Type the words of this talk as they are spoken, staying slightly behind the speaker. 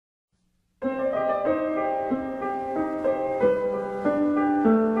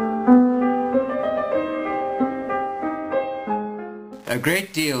A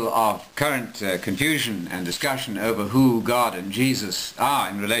great deal of current confusion and discussion over who God and Jesus are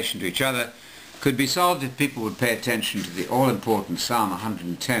in relation to each other could be solved if people would pay attention to the all-important Psalm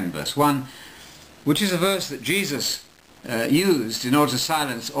 110 verse 1, which is a verse that Jesus used in order to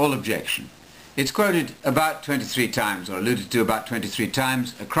silence all objection. It's quoted about 23 times, or alluded to about 23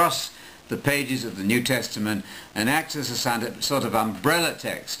 times, across the pages of the New Testament, and acts as a sort of umbrella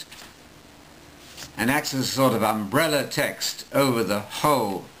text. Over the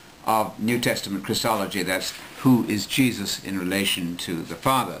whole of New Testament Christology. That's who is Jesus in relation to the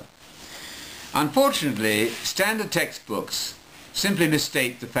Father. Unfortunately, standard textbooks simply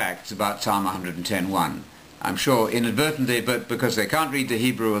misstate the facts about Psalm 110:1. I'm sure inadvertently, but because they can't read the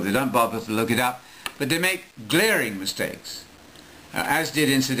Hebrew or they don't bother to look it up, but they make glaring mistakes. As did,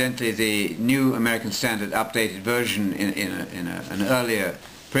 incidentally, the New American Standard updated version in an earlier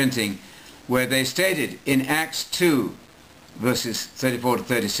printing, where they stated in Acts 2, verses 34 to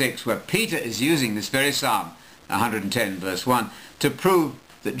 36, where Peter is using this very Psalm 110, verse 1, to prove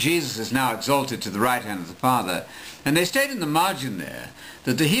that Jesus is now exalted to the right hand of the Father. And they state in the margin there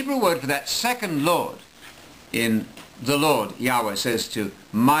that the Hebrew word for that second Lord, in the Lord, Yahweh says to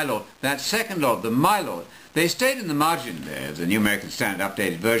my Lord, that second Lord, the my Lord, they state in the margin there, the New American Standard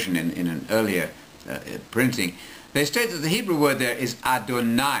updated version in an earlier printing, they state that the Hebrew word there is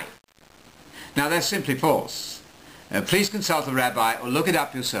Adonai. Now that's simply false. Please consult a rabbi or look it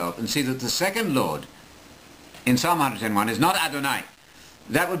up yourself and see that the second Lord in Psalm 110:1 is not Adonai.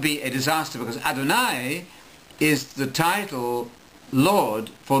 That would be a disaster, because Adonai is the title Lord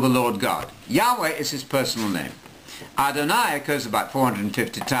for the Lord God. Yahweh is his personal name. Adonai occurs about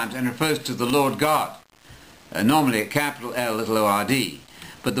 450 times and refers to the Lord God, normally a capital L, little o-r-d.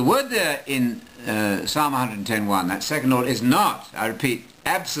 But the word there in Psalm 110:1, that second Lord, is not, I repeat,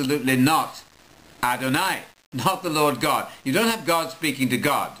 absolutely not Adonai, not the Lord God. You don't have God speaking to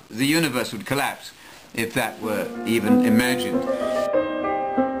God. The universe would collapse if that were even imagined.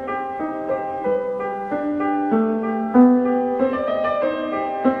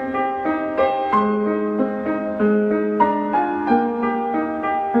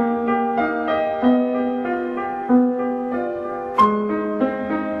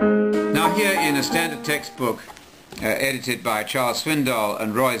 Now here in a standard textbook edited by Charles Swindoll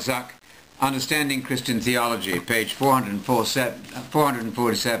and Roy Zuck, Understanding Christian Theology, page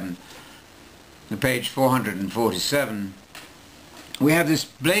 447, page 447, we have this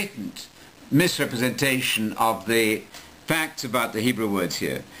blatant misrepresentation of the facts about the Hebrew words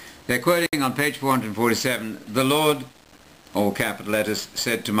here. They're quoting on page 447, the Lord, all capital letters,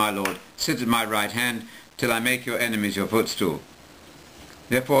 said to my Lord, sit at my right hand till I make your enemies your footstool.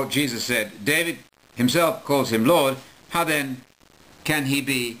 Therefore Jesus said, David himself calls him Lord, how then can he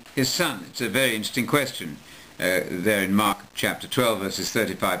be his son? It's a very interesting question there in Mark chapter 12, verses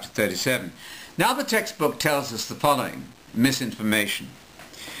 35 to 37. Now the textbook tells us the following misinformation.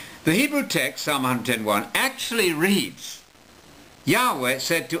 The Hebrew text, Psalm 110:1, actually reads, Yahweh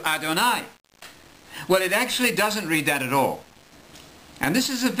said to Adonai. Well, it actually doesn't read that at all. And this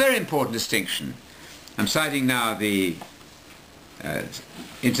is a very important distinction. I'm citing now the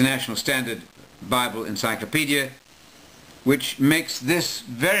International Standard Bible Encyclopedia, which makes this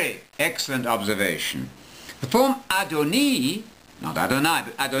very excellent observation. The form adoni, not Adonai,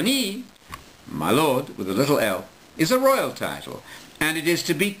 but adoni, my Lord, with a little l, is a royal title, and it is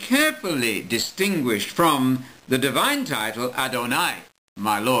to be carefully distinguished from the divine title Adonai,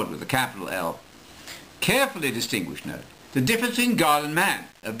 my Lord, with a capital L. Carefully distinguished, note. The difference between God and man,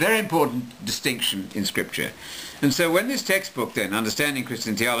 a very important distinction in Scripture. And so when this textbook then, Understanding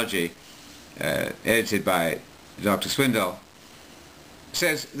Christian Theology, edited by Dr. Swindoll,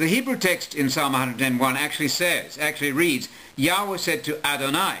 says the Hebrew text in Psalm 110:1 actually reads, Yahweh said to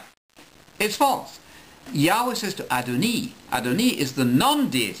Adonai. It's false. Yahweh says to Adoni. Adoni is the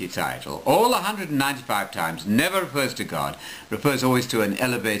non-deity title. All 195 times never refers to God, refers always to an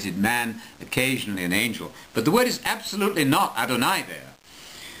elevated man, occasionally an angel. But the word is absolutely not Adonai there.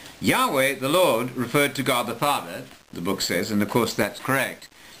 Yahweh, the Lord, referred to God the Father, the book says, and of course that's correct.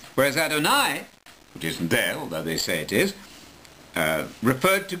 Whereas Adonai, which isn't there, although they say it is,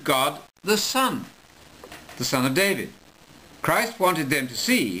 referred to God the Son of David. Christ wanted them to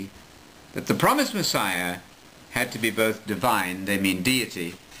see that the promised Messiah had to be both divine, they mean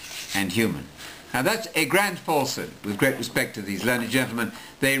deity, and human. Now that's a grand falsehood. With great respect to these learned gentlemen,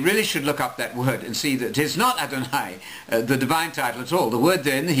 they really should look up that word and see that it's not Adonai, the divine title at all. The word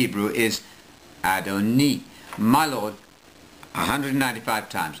there in the Hebrew is adoni, my Lord, 195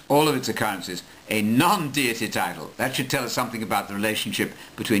 times, all of its occurrences, a non-deity title. That should tell us something about the relationship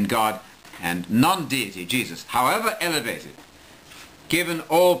between God and non-deity, Jesus, however elevated. given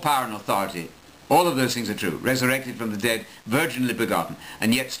all power and authority. All of those things are true. Resurrected from the dead, virginally begotten,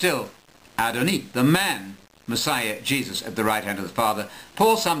 and yet still Adonai, the man, Messiah, Jesus, at the right hand of the Father.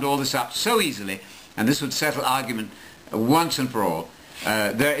 Paul summed all this up so easily, and this would settle argument once and for all.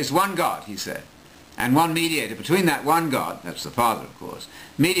 There is one God, he said, and one mediator between that one God, that's the Father, of course,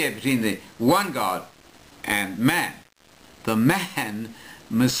 mediator between the one God and man, the man,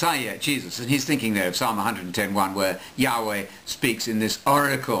 Messiah, Jesus. And he's thinking there of Psalm 110:1, where Yahweh speaks in this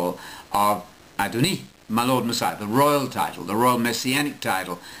oracle of Adonai, my Lord Messiah, the royal title, the royal messianic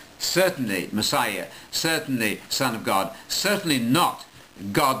title, certainly Messiah, certainly Son of God, certainly not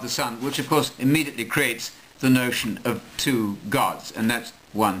God the Son, which of course immediately creates the notion of two gods, and that's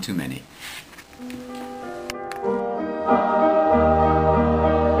one too many.